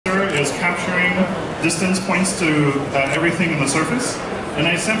is capturing distance points to everything in the surface. And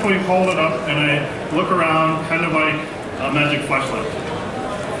I simply hold it up and I look around kind of like a magic flashlight.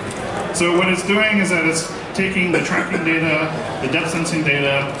 So what it's doing is that it's taking the tracking data, the depth sensing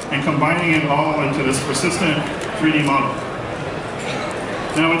data, and combining it all into this persistent 3D model.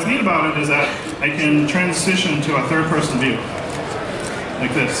 Now what's neat about it is that I can transition to a third-person view,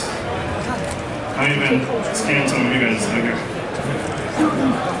 like this. I even scan some of you guys out here.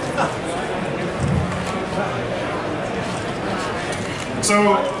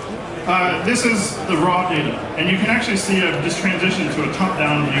 So this is the raw data, and you can actually see I've just transitioned to a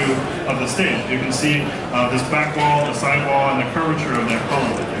top-down view of the stage. You can see this back wall, the side wall, and the curvature of that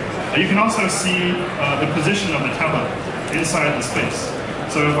column. You can also see the position of the tablet inside the space.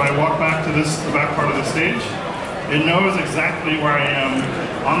 So if I walk back to the back part of the stage, it knows exactly where I am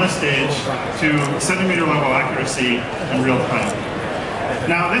on the stage to centimeter level accuracy in real time.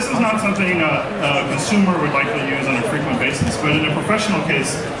 Now, this is not something a consumer would likely use on a frequent basis, but in a professional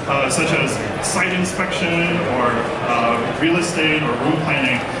case, such as site inspection or real estate or room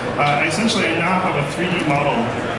planning, essentially I now have a 3D model